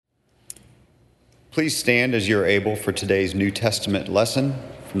Please stand as you're able for today's New Testament lesson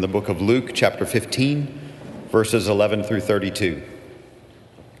from the book of Luke, chapter 15, verses 11 through 32.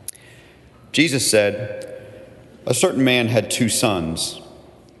 Jesus said, "A certain man had 2 sons.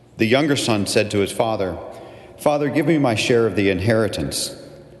 The younger son said to his father, 'Father, give me my share of the inheritance.'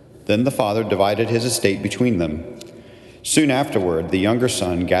 Then the father divided his estate between them. Soon afterward, the younger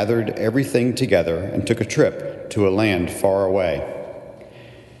son gathered everything together and took a trip to a land far away.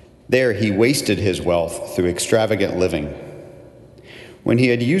 There he wasted his wealth through extravagant living. When he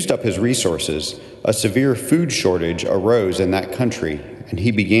had used up his resources, a severe food shortage arose in that country, and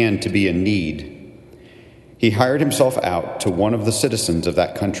he began to be in need. He hired himself out to one of the citizens of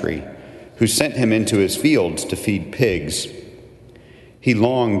that country, who sent him into his fields to feed pigs. He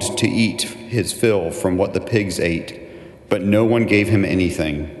longed to eat his fill from what the pigs ate, but no one gave him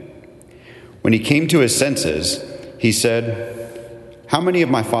anything. When he came to his senses, he said, 'How many of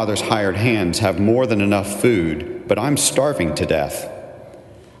my father's hired hands have more than enough food, but I'm starving to death?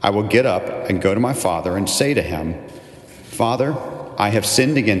 I will get up and go to my father and say to him, Father, I have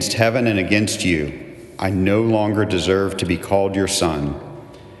sinned against heaven and against you. I no longer deserve to be called your son.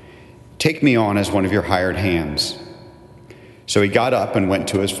 Take me on as one of your hired hands.' So he got up and went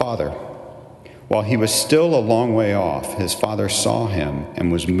to his father. While he was still a long way off, his father saw him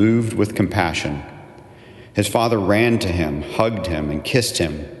and was moved with compassion. His father ran to him, hugged him, and kissed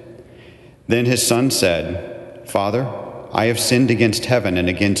him. Then his son said, 'Father, I have sinned against heaven and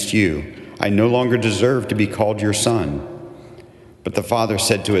against you. I no longer deserve to be called your son.' But the father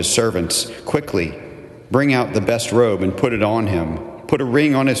said to his servants, 'Quickly, bring out the best robe and put it on him. Put a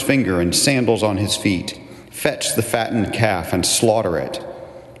ring on his finger and sandals on his feet. Fetch the fattened calf and slaughter it.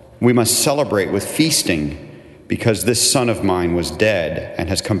 We must celebrate with feasting, because this son of mine was dead and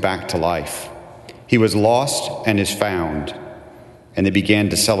has come back to life. He was lost and is found.' And they began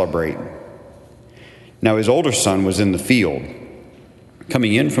to celebrate. Now his older son was in the field.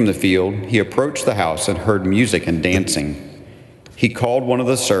 Coming in from the field, he approached the house and heard music and dancing. He called one of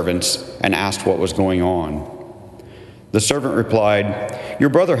the servants and asked what was going on. The servant replied, 'Your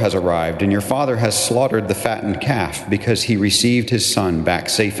brother has arrived, and your father has slaughtered the fattened calf because he received his son back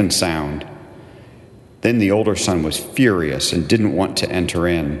safe and sound.' Then the older son was furious and didn't want to enter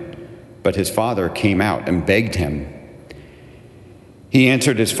in. But his father came out and begged him. He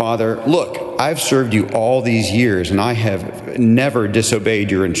answered his father, 'Look, I've served you all these years, and I have never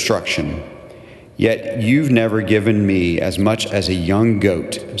disobeyed your instruction. Yet you've never given me as much as a young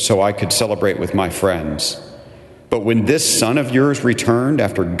goat so I could celebrate with my friends. But when this son of yours returned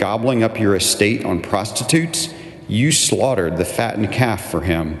after gobbling up your estate on prostitutes, you slaughtered the fattened calf for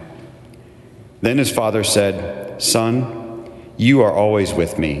him.' Then his father said, 'Son, you are always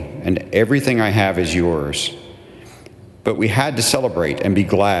with me, and everything I have is yours. But we had to celebrate and be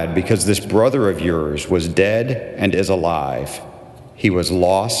glad because this brother of yours was dead and is alive. He was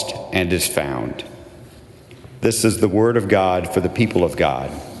lost and is found.'" This is the word of God for the people of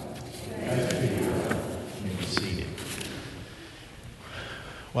God.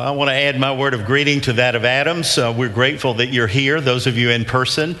 Well, I want to add my word of greeting to that of Adam's. We're grateful that you're here, those of you in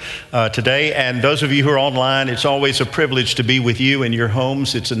person today. And those of you who are online, it's always a privilege to be with you in your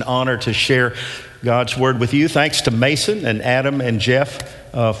homes. It's an honor to share God's word with you. Thanks to Mason and Adam and Jeff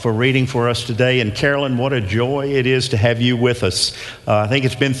for reading for us today. And Carolyn, what a joy it is to have you with us. I think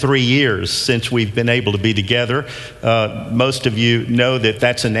it's been 3 years since we've been able to be together. Most of you know that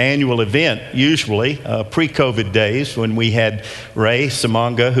that's an annual event, usually, pre-COVID days, when we had Ray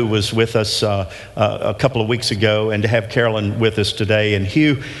Samanga, who was with us a couple of weeks ago, and to have Carolyn with us today. And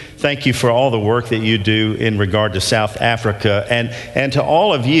Hugh, thank you for all the work that you do in regard to South Africa. And to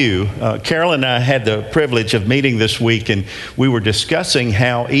all of you, Carolyn and I had the privilege of meeting this week, and we were discussing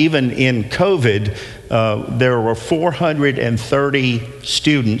how even in COVID, there were 430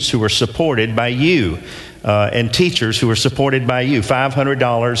 students who were supported by you. And teachers who are supported by you.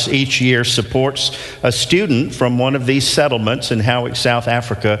 $500 each year supports a student from one of these settlements in Howick, South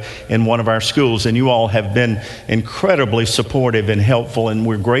Africa, in one of our schools. And you all have been incredibly supportive and helpful, and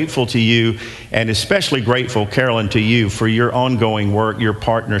we're grateful to you, and especially grateful, Carolyn, to you for your ongoing work, your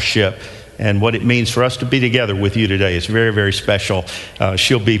partnership, and what it means for us to be together with you today. It's very, very special.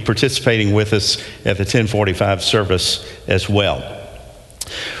 She'll be participating with us at the 1045 service as well.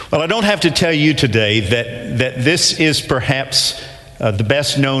 Well, I don't have to tell you today that this is perhaps the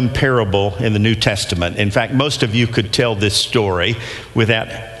best known parable in the New Testament. In fact, most of you could tell this story without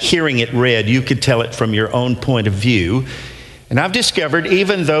hearing it read. You could tell it from your own point of view. And I've discovered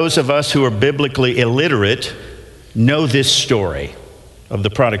even those of us who are biblically illiterate know this story of the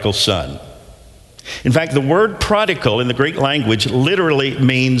prodigal son. In fact, the word prodigal in the Greek language literally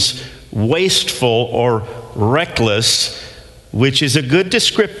means wasteful or reckless, which is a good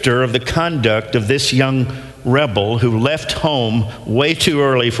descriptor of the conduct of this young rebel who left home way too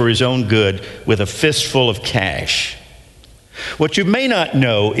early for his own good with a fistful of cash. What you may not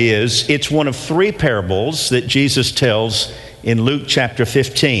know is it's one of three parables that Jesus tells in Luke chapter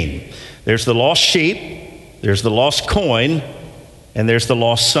 15. There's the lost sheep, there's the lost coin, and there's the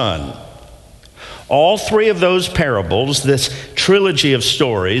lost son. All three of those parables, this trilogy of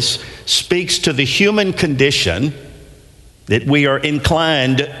stories, speaks to the human condition, that we are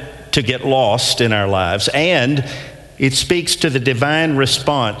inclined to get lost in our lives, and it speaks to the divine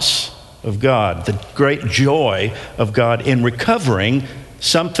response of God, the great joy of God in recovering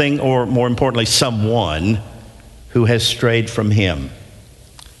something, or more importantly, someone who has strayed from Him.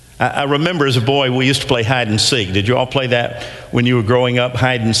 I remember as a boy, we used to play hide and seek. Did you all play that when you were growing up,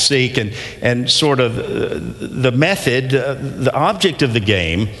 hide and seek? And sort of the method, the object of the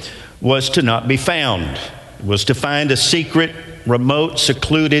game was to not be found. It was to find a secret, remote,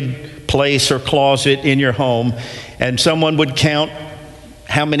 secluded place or closet in your home, and someone would count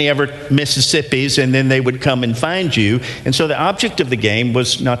how many ever Mississippis, and then they would come and find you. And so the object of the game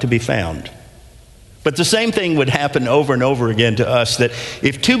was not to be found. But the same thing would happen over and over again to us, that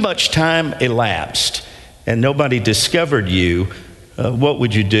if too much time elapsed and nobody discovered you, what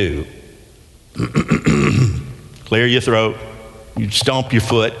would you do? Clear your throat, you'd stomp your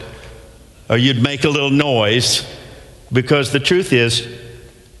foot, or you'd make a little noise, because the truth is,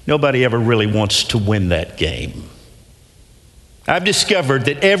 nobody ever really wants to win that game. I've discovered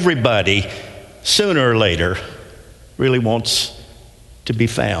that everybody, sooner or later, really wants to be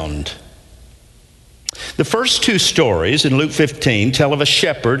found. The first two stories in Luke 15 tell of a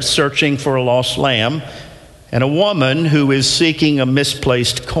shepherd searching for a lost lamb and a woman who is seeking a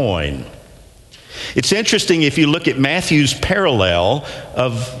misplaced coin. It's interesting if you look at Matthew's parallel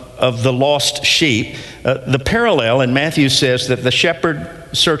of the lost sheep. The parallel in Matthew says that the shepherd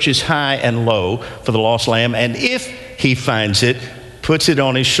searches high and low for the lost lamb, and if he finds it, puts it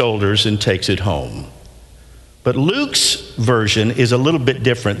on his shoulders and takes it home. But Luke's version is a little bit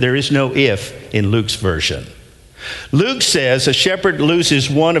different. There is no if in Luke's version. Luke says a shepherd loses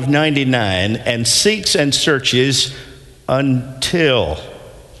one of 99 and seeks and searches until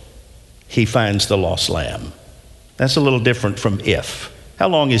he finds the lost lamb. That's a little different from if. How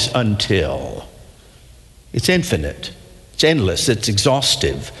long is until? It's infinite. It's endless. It's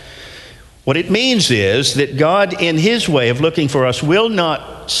exhaustive. What it means is that God, in His way of looking for us, will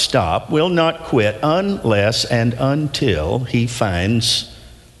not stop, will not quit unless and until He finds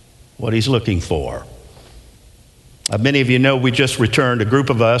what He's looking for. Many of you know we just returned, a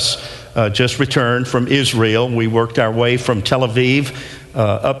group of us just returned from Israel. We worked our way from Tel Aviv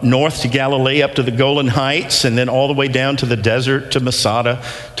up north to Galilee, up to the Golan Heights, and then all the way down to the desert, to Masada,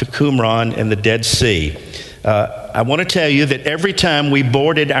 to Qumran and the Dead Sea. I want to tell you that every time we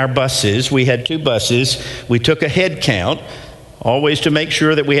boarded our buses, we had two buses, we took a head count, always to make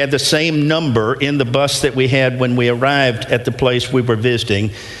sure that we had the same number in the bus that we had when we arrived at the place we were visiting.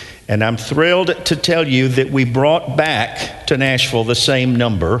 And I'm thrilled to tell you that we brought back to Nashville the same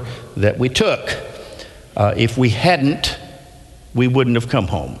number that we took. If we hadn't, we wouldn't have come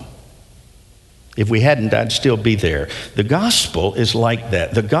home. If we hadn't, I'd still be there. The gospel is like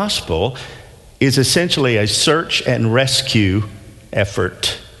that. The gospel is essentially a search and rescue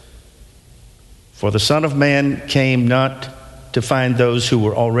effort. For the Son of Man came not to find those who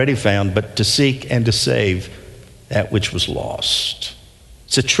were already found, but to seek and to save that which was lost.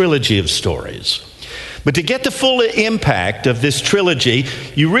 It's a trilogy of stories. But to get the full impact of this trilogy,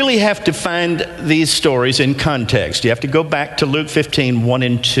 you really have to find these stories in context. You have to go back to Luke 15, 1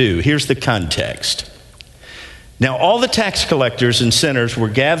 and 2. Here's the context. Now, all the tax collectors and sinners were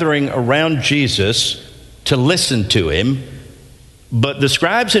gathering around Jesus to listen to him, but the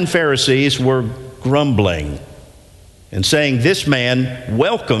scribes and Pharisees were grumbling and saying, "This man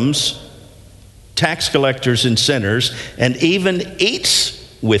welcomes tax collectors and sinners and even eats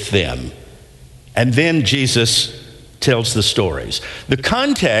with them." And then Jesus tells the stories. The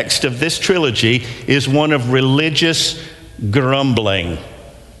context of this trilogy is one of religious grumbling.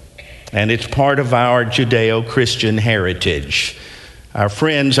 And it's part of our Judeo-Christian heritage. Our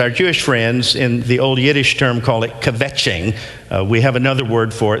friends, our Jewish friends, in the old Yiddish term call it kvetching. We have another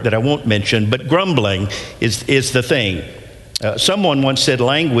word for it that I won't mention, but grumbling is the thing. Someone once said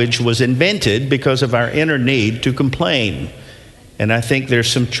language was invented because of our inner need to complain. And I think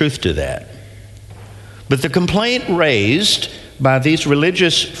there's some truth to that. But the complaint raised by these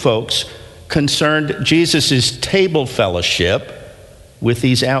religious folks concerned Jesus' table fellowship with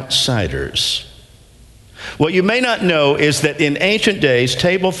these outsiders. What you may not know is that in ancient days,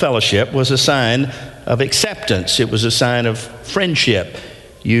 table fellowship was a sign of acceptance. It was a sign of friendship.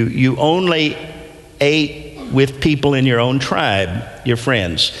 You only ate with people in your own tribe, your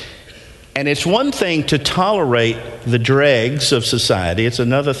friends. And it's one thing to tolerate the dregs of society. It's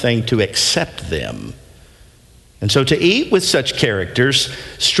another thing to accept them. And so to eat with such characters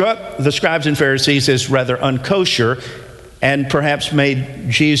struck the scribes and Pharisees as rather unkosher and perhaps made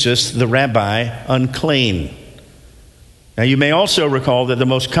Jesus, the rabbi, unclean. Now, you may also recall that the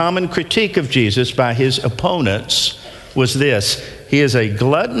most common critique of Jesus by his opponents was this: he is a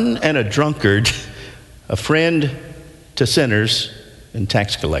glutton and a drunkard, a friend to sinners and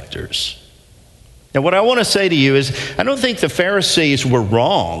tax collectors. Now, what I want to say to you is, I don't think the Pharisees were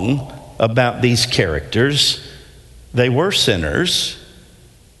wrong about these characters. They were sinners,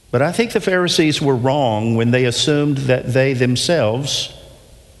 but I think the Pharisees were wrong when they assumed that they themselves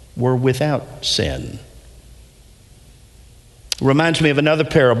were without sin. It reminds me of another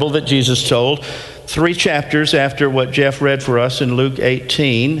parable that Jesus told 3 chapters after what Jeff read for us in Luke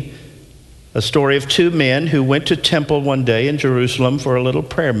 18, a story of 2 men who went to temple one day in Jerusalem for a little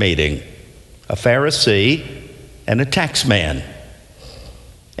prayer meeting, a Pharisee and a tax man.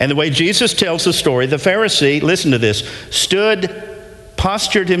 And the way Jesus tells the story, the Pharisee, listen to this, stood,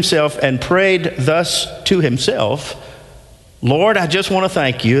 postured himself, and prayed thus to himself: Lord, I just want to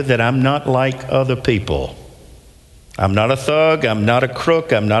thank you that I'm not like other people. I'm not a thug, I'm not a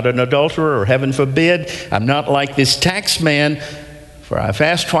crook, I'm not an adulterer, or heaven forbid, I'm not like this tax man, for I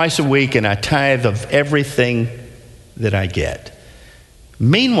fast twice a week and I tithe of everything that I get.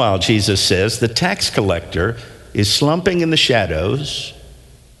 Meanwhile, Jesus says, the tax collector is slumping in the shadows,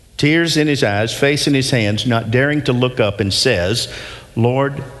 tears in his eyes, face in his hands, not daring to look up, and says,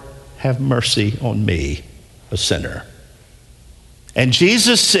 Lord, have mercy on me, a sinner. And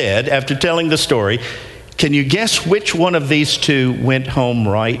Jesus said, after telling the story, can you guess which one of these 2 went home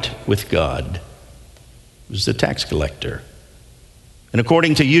right with God? It was the tax collector. And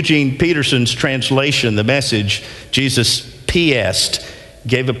according to Eugene Peterson's translation, the Message, Jesus PS'd,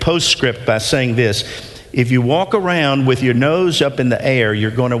 gave a postscript by saying this: if you walk around with your nose up in the air,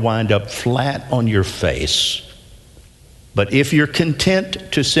 you're going to wind up flat on your face. But if you're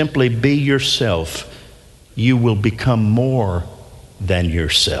content to simply be yourself, you will become more than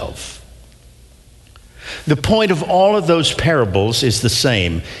yourself. The point of all of those parables is the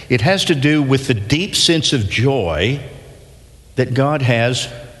same. It has to do with the deep sense of joy that God has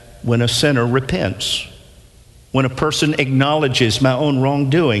when a sinner repents, when a person acknowledges my own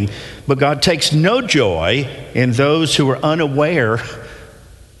wrongdoing. But God takes no joy in those who are unaware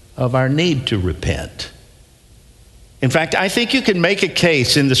of our need to repent. In fact, I think you can make a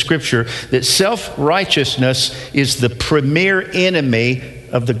case in the Scripture that self-righteousness is the premier enemy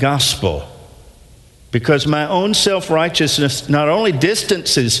of the gospel, because my own self-righteousness not only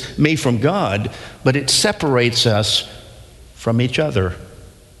distances me from God, but it separates us from each other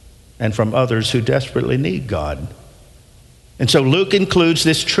and from others who desperately need God. And so Luke includes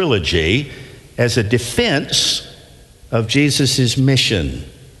this trilogy as a defense of Jesus' mission.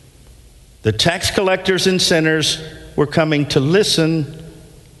 The tax collectors and sinners were coming to listen,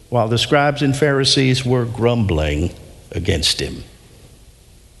 while the scribes and Pharisees were grumbling against him.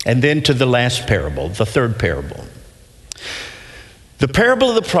 And then to the last parable, the third parable. The parable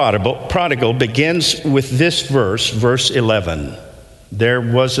of the prodigal begins with this verse, verse 11. There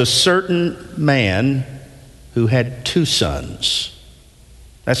was a certain man who had 2 sons.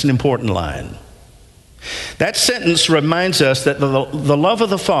 That's an important line. That sentence reminds us that the love of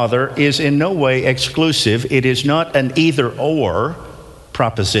the Father is in no way exclusive. It is not an either-or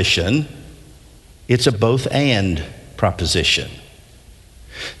proposition. It's a both-and proposition.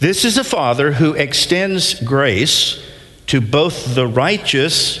 This is a Father who extends grace to both the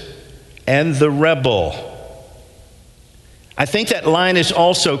righteous and the rebel. I think that line is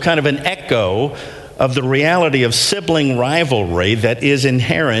also kind of an echo of the reality of sibling rivalry that is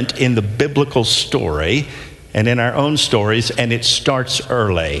inherent in the biblical story and in our own stories, and it starts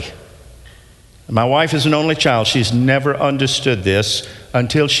early. My wife is an only child. She's never understood this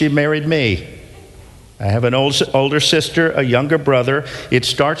until she married me. I have an older sister, a younger brother. It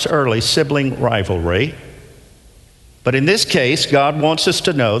starts early, sibling rivalry. But in this case, God wants us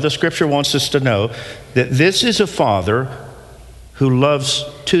to know, the Scripture wants us to know, that this is a father who loves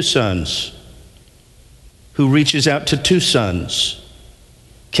 2 sons, who reaches out to 2 sons,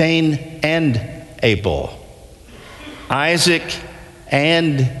 Cain and Abel, Isaac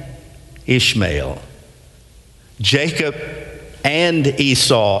and Ishmael, Jacob and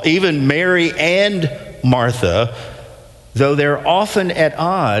Esau, even Mary and Martha, though they're often at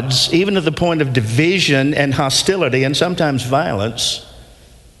odds, even to the point of division and hostility and sometimes violence,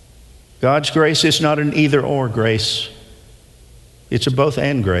 God's grace is not an either-or grace. It's a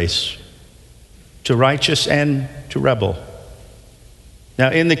both-and grace, to righteous and to rebel.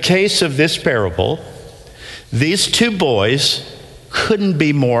 Now, in the case of this parable, these two boys couldn't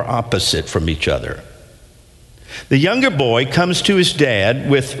be more opposite from each other. The younger boy comes to his dad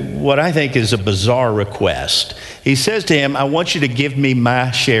with what I think is a bizarre request. He says to him, I want you to give me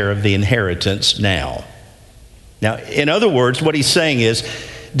my share of the inheritance now. Now, in other words, what he's saying is,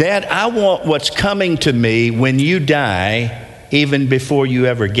 Dad, I want what's coming to me when you die, even before you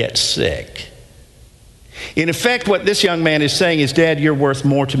ever get sick. In effect, what this young man is saying is, Dad, you're worth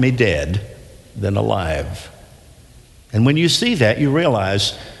more to me dead than alive. And when you see that, you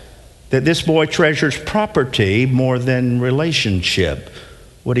realize that this boy treasures property more than relationship.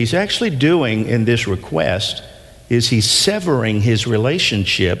 What he's actually doing in this request is he's severing his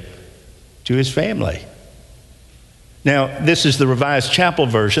relationship to his family. Now, this is the Revised Chapel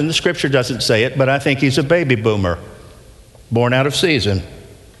version. The scripture doesn't say it, but I think he's a baby boomer, born out of season.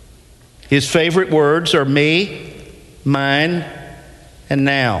 His favorite words are me, mine, and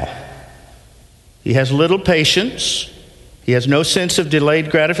now. He has little patience. He has no sense of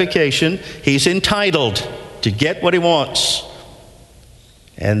delayed gratification. He's entitled to get what he wants.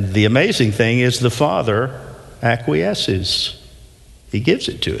 And the amazing thing is the father acquiesces. He gives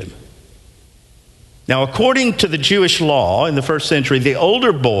it to him. Now, according to the Jewish law in the first century, the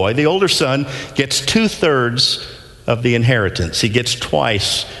older boy, the older son, gets 2/3 of the inheritance. He gets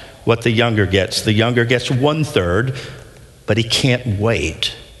twice what the younger gets. The younger gets 1/3, but he can't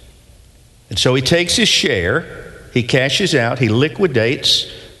wait. And so he takes his share, he cashes out, he liquidates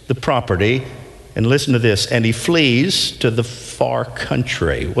the property, and listen to this, and he flees to the far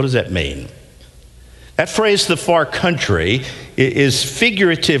country. What does that mean? That phrase, the far country, is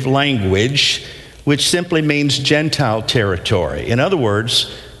figurative language which simply means Gentile territory. In other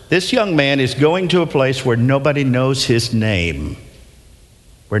words, this young man is going to a place where nobody knows his name,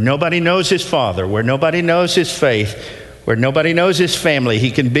 where nobody knows his father, where nobody knows his faith, where nobody knows his family. He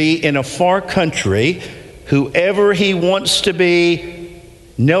can be in a far country, whoever he wants to be,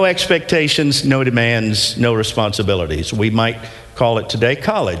 no expectations, no demands, no responsibilities. We might call it today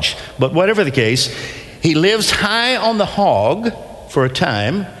college. But whatever the case, he lives high on the hog for a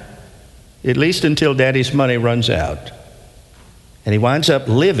time, at least until daddy's money runs out. And he winds up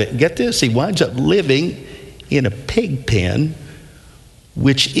living, get this, he winds up living in a pig pen,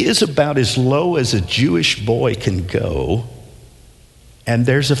 which is about as low as a Jewish boy can go, and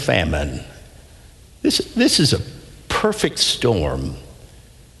there's a famine. This is a perfect storm.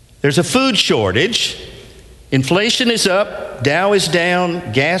 There's a food shortage, inflation is up, Dow is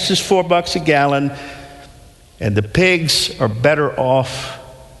down, gas is $4 a gallon, and the pigs are better off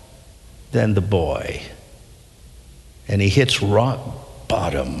than the boy. And he hits rock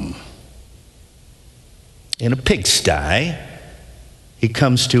bottom. In a pigsty, he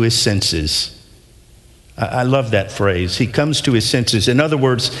comes to his senses. I love that phrase. He comes to his senses. In other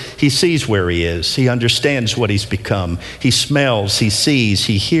words, he sees where he is. He understands what he's become. He smells, he sees,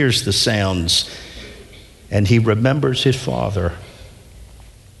 he hears the sounds, and he remembers his father.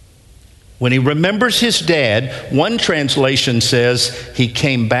 When he remembers his dad, one translation says he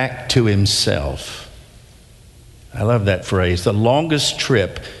came back to himself. I love that phrase. The longest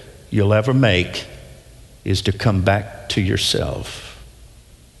trip you'll ever make is to come back to yourself.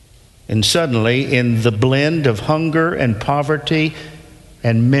 And suddenly, in the blend of hunger and poverty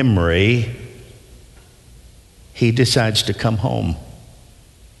and memory, he decides to come home.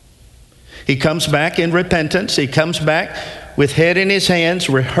 He comes back in repentance. He comes back with head in his hands,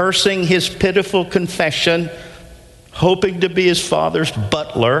 rehearsing his pitiful confession, hoping to be his father's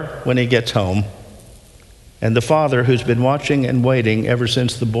butler when he gets home. And the father, who's been watching and waiting ever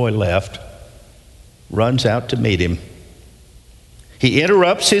since the boy left, runs out to meet him. He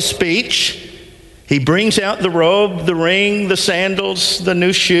interrupts his speech. He brings out the robe, the ring, the sandals, the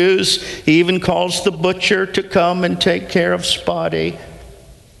new shoes. He even calls the butcher to come and take care of Spotty.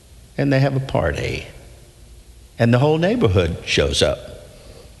 And they have a party. And the whole neighborhood shows up.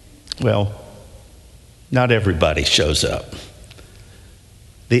 Well, not everybody shows up.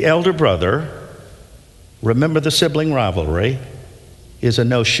 The elder brother, remember the sibling rivalry, is a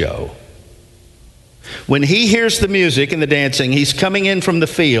no-show. When he hears the music and the dancing, he's coming in from the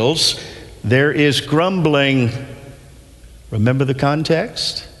fields. There is grumbling. Remember the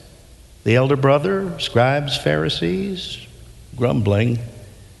context? The elder brother, scribes, Pharisees, grumbling.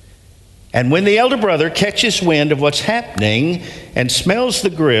 And when the elder brother catches wind of what's happening and smells the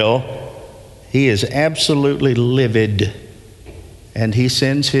grill, he is absolutely livid. and he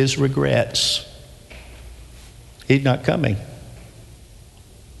sends his regrets. He's not coming.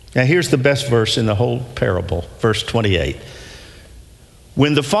 Now here's the best verse in the whole parable, verse 28.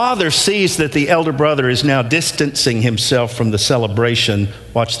 When the father sees that the elder brother is now distancing himself from the celebration,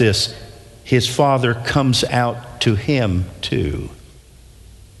 watch this, his father comes out to him too.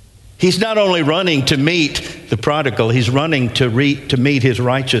 He's not only running to meet the prodigal, he's running to meet his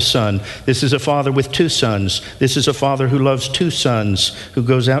righteous son. This is a father with two sons. This is a father who loves two sons, who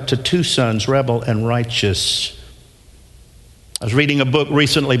goes out to two sons, rebel and righteous. I was reading a book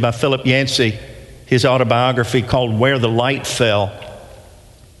recently by Philip Yancey, his autobiography called Where the Light Fell.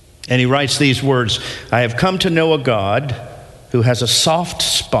 And he writes these words, I have come to know a God who has a soft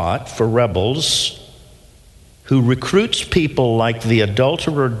spot for rebels, who recruits people like the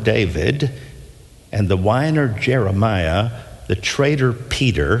adulterer David and the whiner Jeremiah, the traitor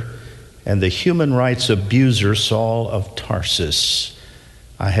Peter, and the human rights abuser Saul of Tarsus.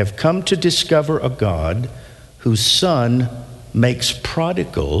 I have come to discover a God whose Son makes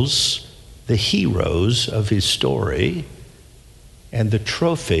prodigals the heroes of his story and the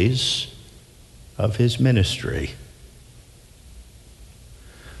trophies of his ministry.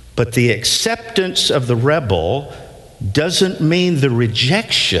 But the acceptance of the rebel doesn't mean the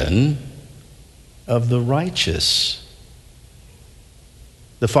rejection of the righteous.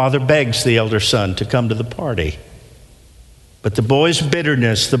 The father begs the elder son to come to the party. But the boy's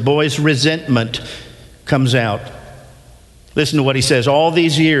bitterness, the boy's resentment comes out. Listen to what he says. All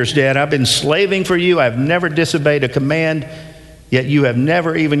these years, Dad, I've been slaving for you. I've never disobeyed a command. Yet you have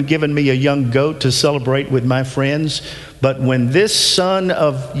never even given me a young goat to celebrate with my friends. But when this son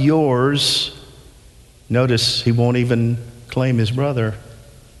of yours, notice he won't even claim his brother.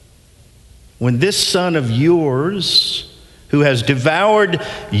 When this son of yours, who has devoured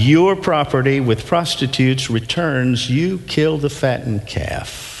your property with prostitutes, returns, you kill the fattened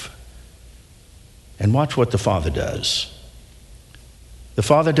calf. And watch what the father does. The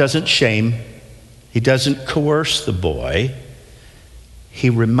father doesn't shame. He doesn't coerce the boy. He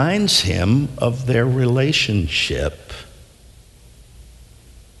reminds him of their relationship.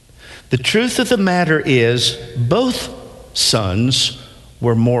 The truth of the matter is, both sons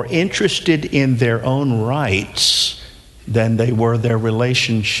were more interested in their own rights than they were their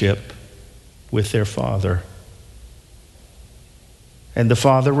relationship with their father. And the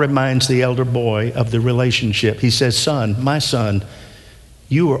father reminds the elder boy of the relationship. He says, son, my son,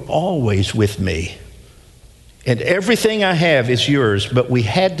 you are always with me. And everything I have is yours, but we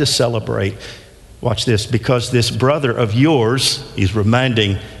had to celebrate, watch this, because this brother of yours, he's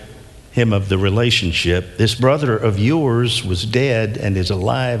reminding him of the relationship, this brother of yours was dead and is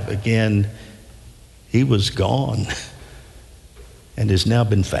alive again. He was gone and has now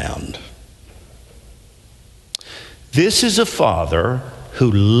been found. This is a father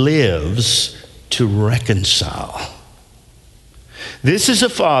who lives to reconcile. This is a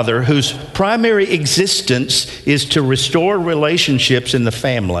father whose primary existence is to restore relationships in the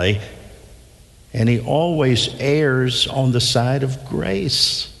family, and he always errs on the side of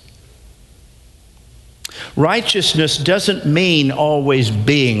grace. Righteousness doesn't mean always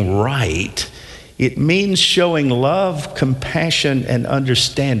being right. It means showing love, compassion, and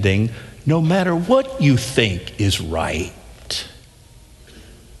understanding no matter what you think is right.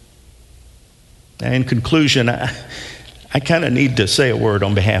 In conclusion, I kind of need to say a word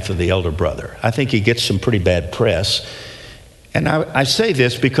on behalf of the elder brother. I think he gets some pretty bad press. And I say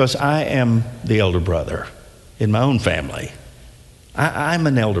this because I am the elder brother in my own family. I'm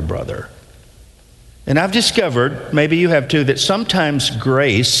an elder brother. And I've discovered, maybe you have too, that sometimes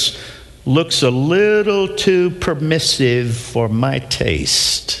grace looks a little too permissive for my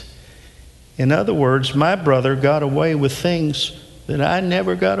taste. In other words, my brother got away with things that I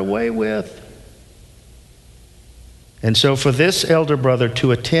never got away with. And so for this elder brother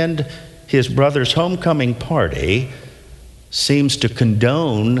to attend his brother's homecoming party seems to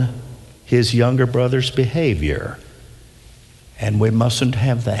condone his younger brother's behavior. And we mustn't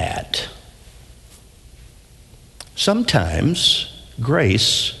have that. Sometimes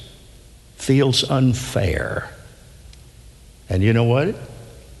grace feels unfair. And you know what?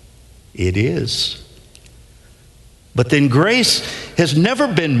 It is. But then grace has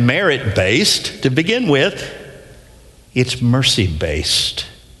never been merit-based to begin with. It's mercy-based.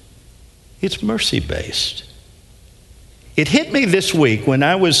 It's mercy-based. It hit me this week when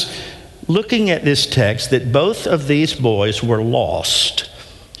I was looking at this text that both of these boys were lost.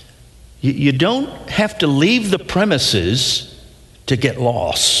 You don't have to leave the premises to get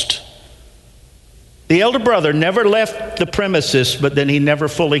lost. The elder brother never left the premises, but then he never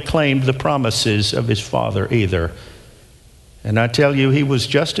fully claimed the promises of his father either. And I tell you, he was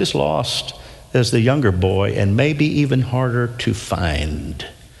just as lost as the younger boy, and maybe even harder to find.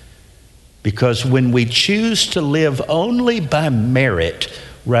 Because when we choose to live only by merit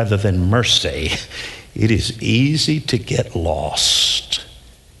rather than mercy, it is easy to get lost,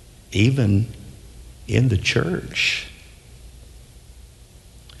 even in the church.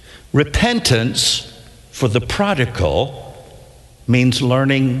 Repentance for the prodigal means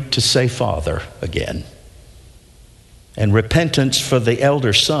learning to say Father again. And repentance for the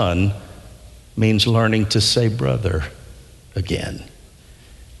elder son means learning to say brother again.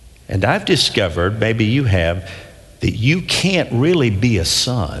 And I've discovered, maybe you have, that you can't really be a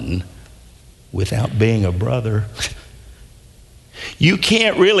son without being a brother. You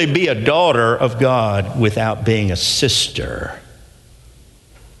can't really be a daughter of God without being a sister.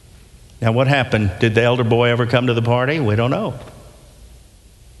 Now, what happened? Did the elder boy ever come to the party? We don't know.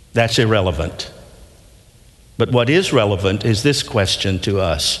 That's irrelevant. But what is relevant is this question to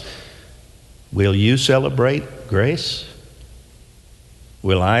us. Will you celebrate grace?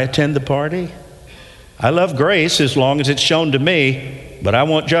 Will I attend the party? I love grace as long as it's shown to me, but I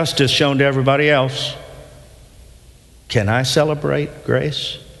want justice shown to everybody else. Can I celebrate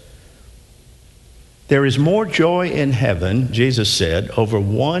grace? There is more joy in heaven, Jesus said, over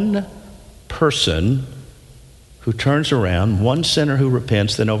one person who turns around, one sinner who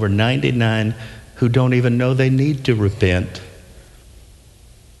repents, than over 99 who don't even know they need to repent.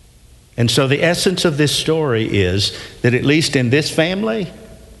 And so the essence of this story is that at least in this family,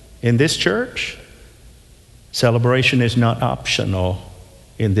 in this church, celebration is not optional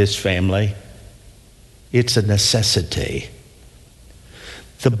in this family. It's a necessity.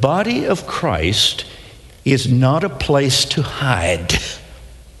 The body of Christ is not a place to hide.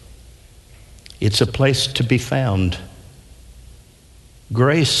 It's a place to be found.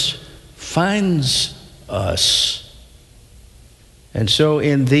 Grace finds us. And so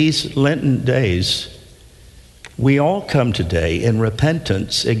in these Lenten days, we all come today in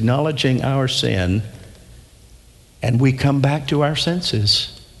repentance, acknowledging our sin, and we come back to our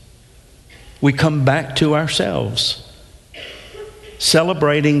senses. We come back to ourselves,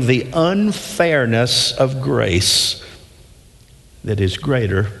 celebrating the unfairness of grace that is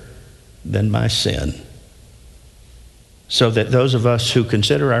greater than my sin, so that those of us who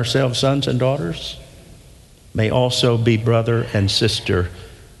consider ourselves sons and daughters may also be brother and sister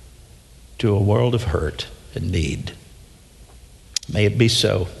to a world of hurt and need. May it be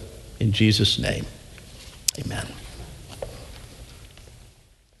so in Jesus' name. Amen.